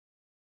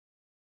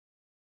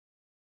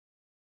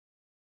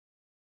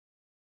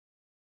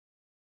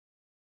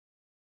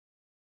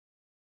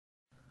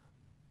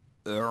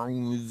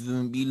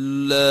أعوذ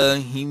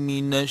بالله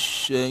من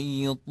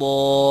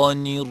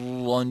الشيطان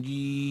الرجيم.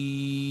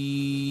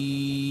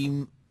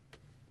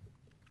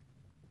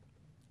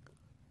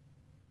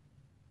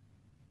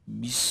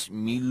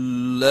 بسم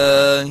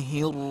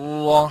الله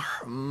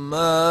الرحمن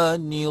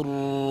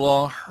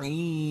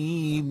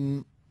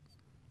الرحيم.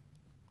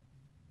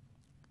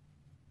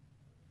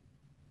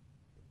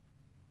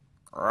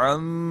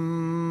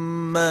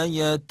 عَمَّ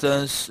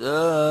يتساءلون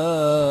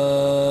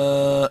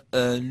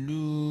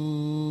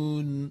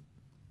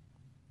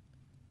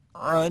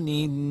عن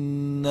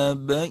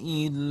النبأ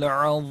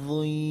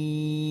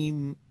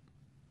العظيم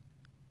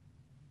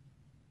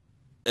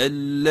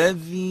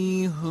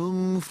الذي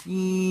هم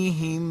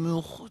فيه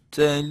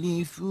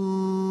مختلفون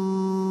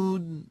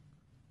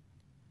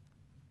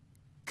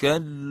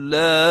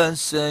كلا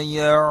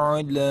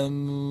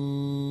سيعلمون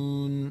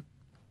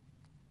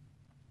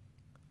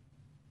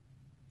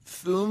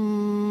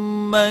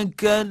ثم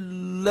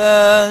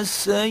كلا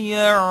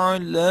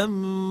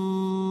سيعلمون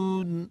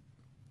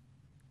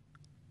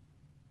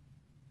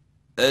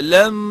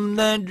ألم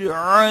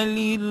نجعل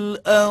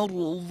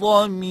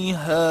الأرض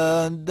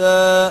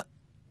مهادا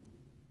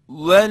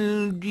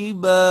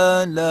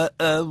والجبال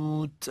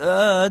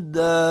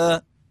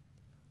أوتادا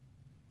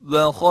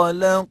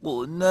وخلقناكم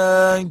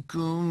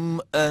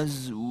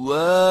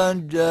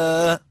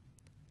أزواجا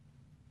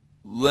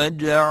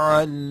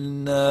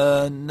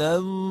وجعلنا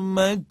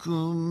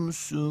نومكم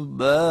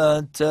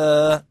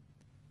سباتا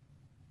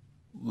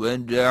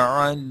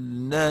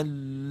وجعلنا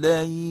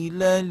الليل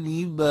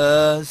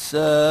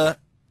لباسا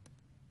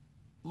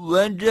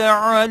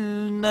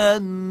وجعلنا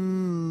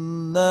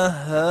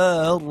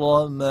النهار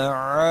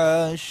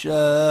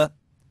معاشا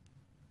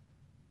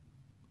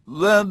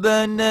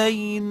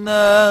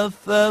وبنينا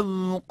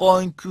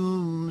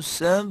فوقكم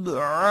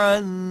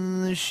سبعا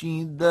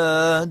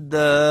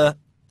شدادا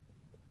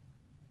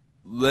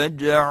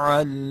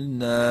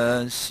وجعلنا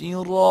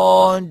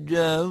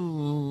سراجا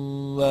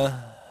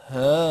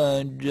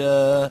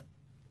وهاجا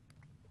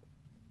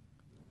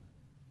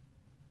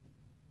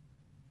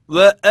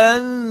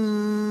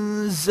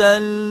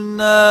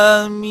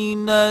وأنزلنا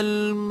من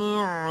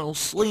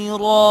المعصرات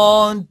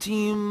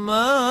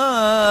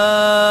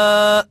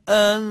ماء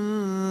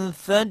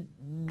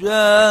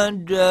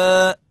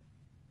ثجاجا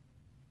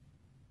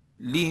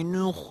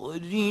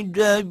لنخرج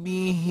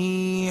به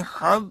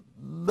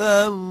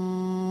حبا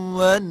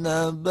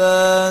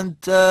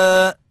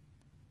ونباتا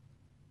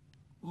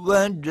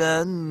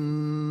وجنات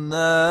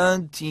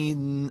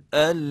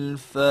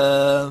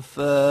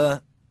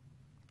ألفافا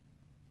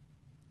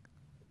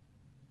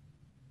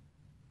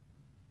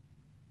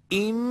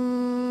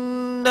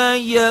إن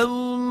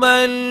يوم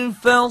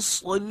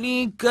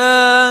الفصل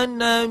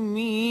كان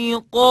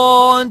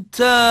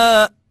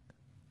ميقاتا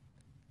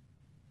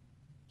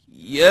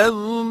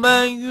يوم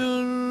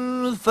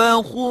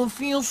ينفخ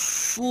في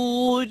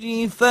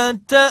الصور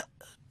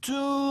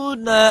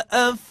فتأتون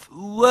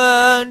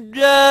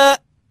أفواجا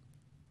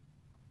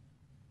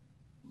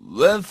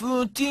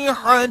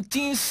وفتحت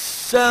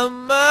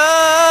السماء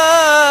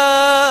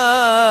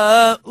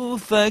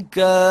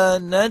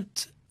فكانت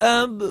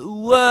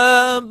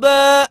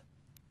أبوابا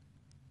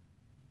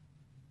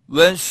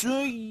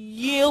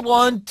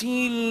وسيرت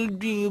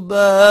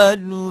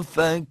الجبال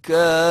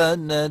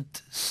فكانت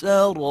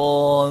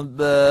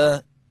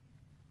سرابا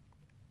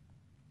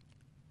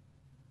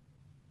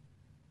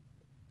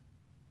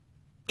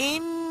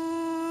إن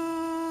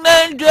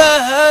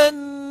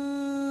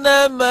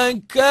جهنم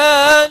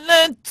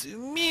كانت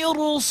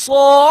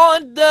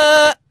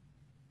مرصادا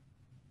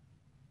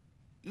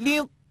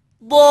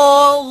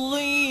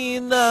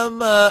للطاغين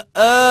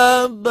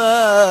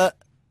مآبا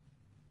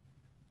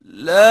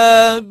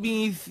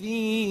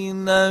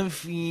لابثين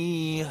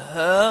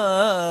فيها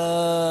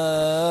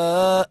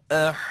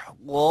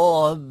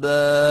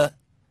أحقابا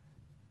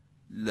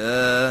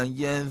لا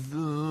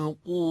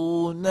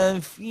يذوقون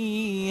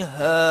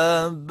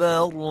فيها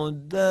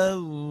بردا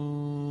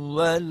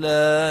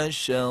ولا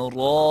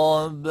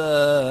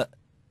شرابا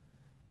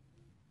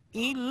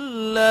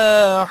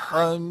إلا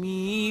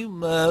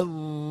حميما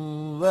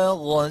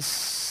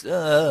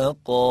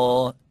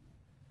وغساقا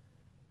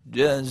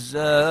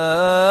جزاء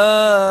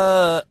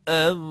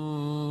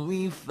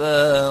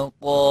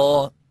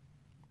وفاقا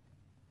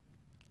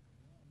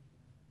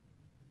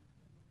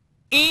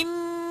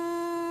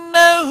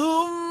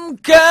إنهم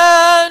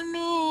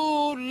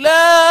كانوا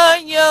لا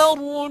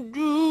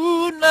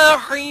يرجون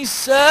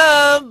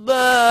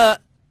حسابا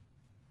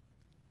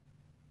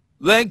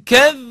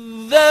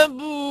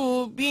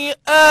وكذبوا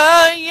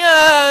بآياتنا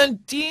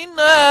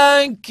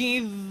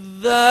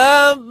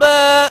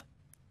كذابا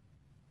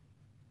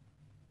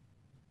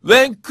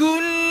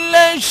وكل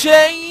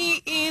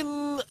شيء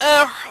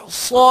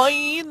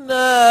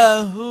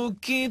أحصيناه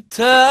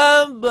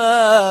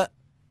كتابا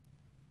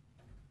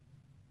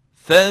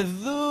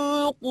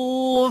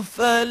فذوقوا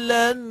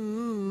فلن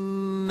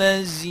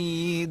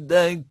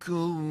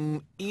نزيدكم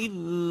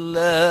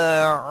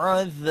إلا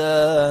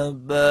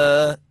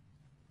عذابا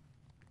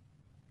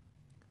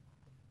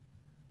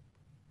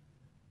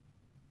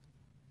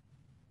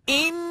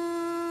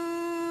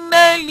إن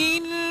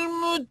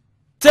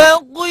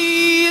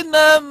للمتقين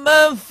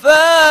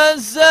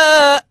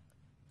مفازا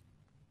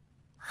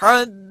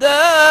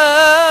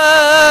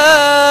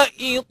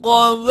حدائق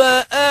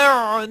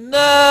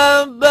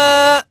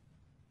وأعنابا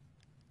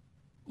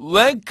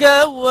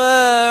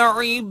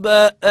وكواعب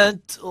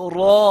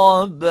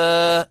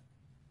أترابا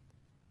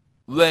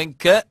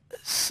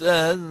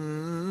وكأسا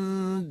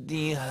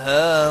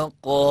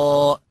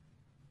دهاقا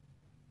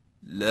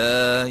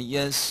لا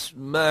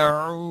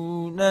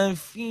يسمعون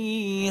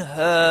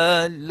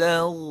فيها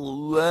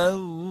لغوا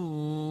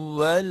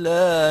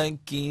ولا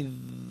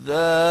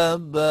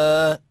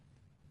كذابا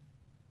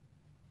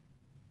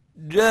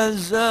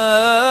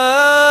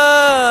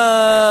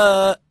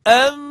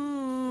جزاء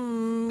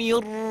من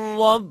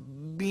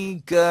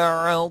ربك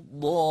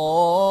عطاء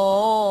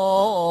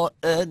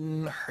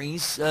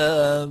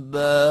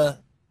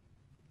حسابا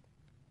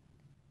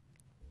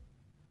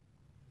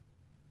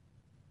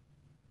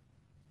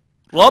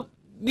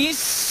رب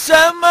السماوات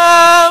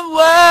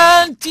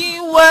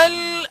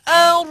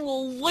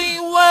والأرض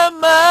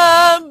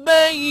وما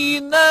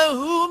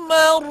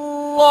بينهما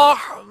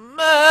الرحمن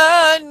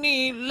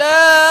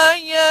لا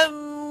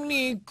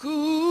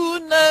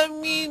يملكون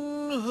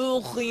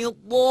منه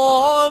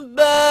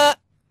خطابا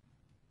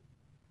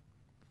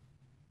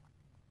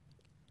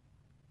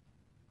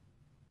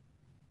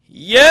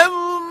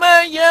يوم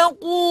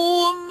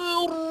يقوم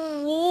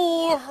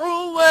الروح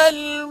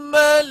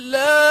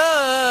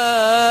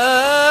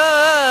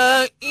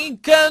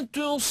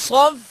والملائكة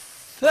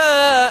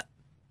صفا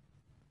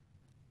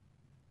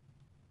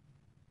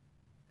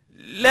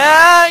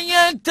لا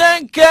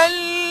يتكلمون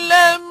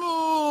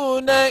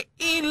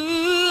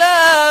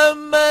إلا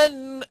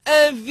من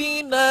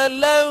أذن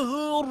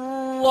له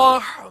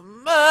الرحمن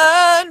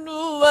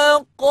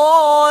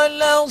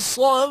وقال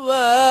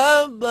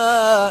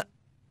صوابا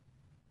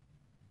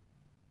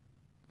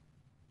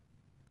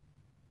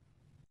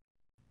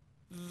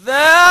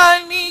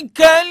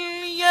ذلك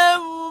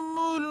اليوم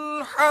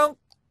الحق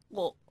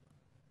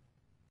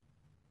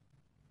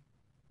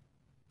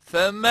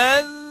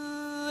فمن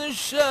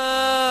شاء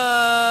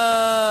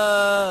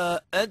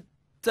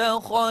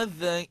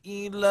اتخذ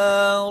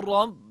إلى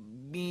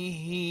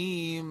ربه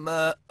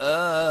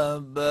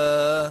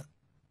مآبا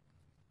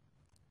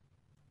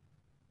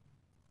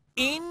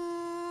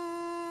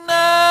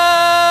إنا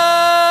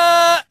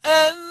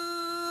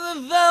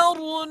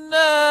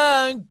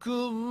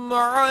أنذرناكم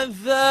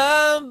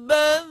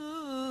عذابا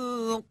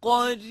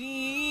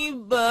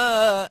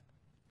قريبا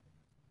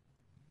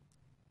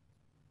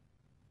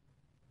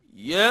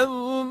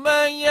يوم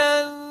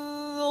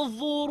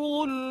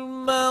ينظر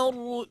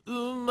المرء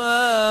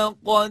ما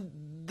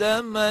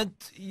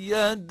قدمت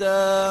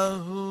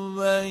يداه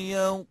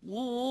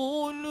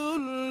ويقول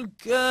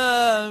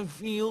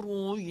الكافر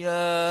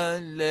يا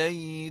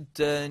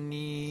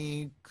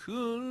ليتني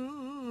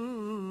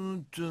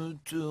كنت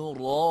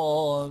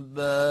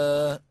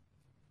ترابا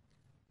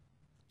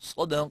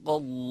صدق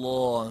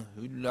الله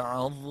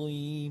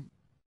العظيم.